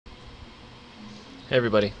Hey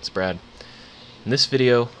everybody, it's Brad. In this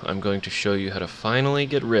video, I'm going to show you how to finally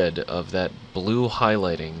get rid of that blue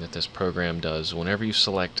highlighting that this program does whenever you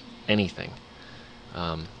select anything.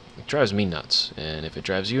 It drives me nuts, and if it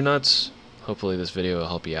drives you nuts, hopefully this video will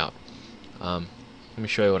help you out. Let me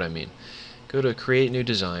show you what I mean. Go to Create New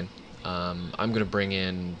Design. I'm going to bring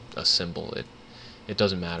in a symbol. It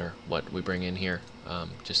doesn't matter what we bring in here,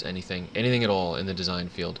 just anything at all in the design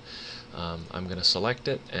field. I'm going to select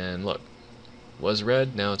it, and look. Was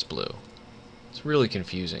red, now it's blue. It's really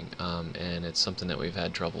confusing, and it's something that we've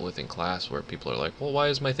had trouble with in class where people are like, well, why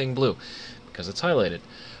is my thing blue? Because it's highlighted.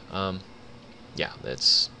 Yeah,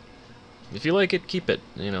 that's, if you like it, keep it,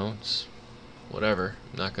 you know, it's whatever.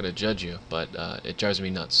 I'm not going to judge you, but it drives me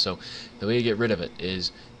nuts. So the way you get rid of it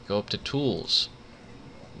is go up to Tools,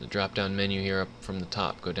 the drop down menu here up from the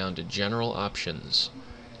top, go down to General Options.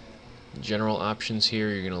 General Options here,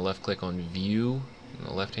 you're going to left click on View on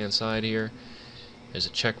the left hand side here. There's a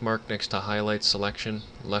check mark next to Highlight Selection.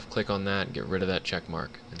 Left click on that, get rid of that check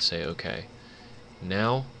mark, and say OK.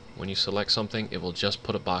 Now, when you select something, it will just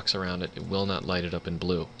put a box around it. It will not light it up in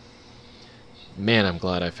blue. Man, I'm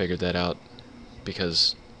glad I figured that out,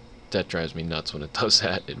 because that drives me nuts when it does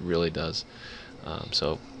that. It really does.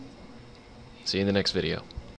 So, see you in the next video.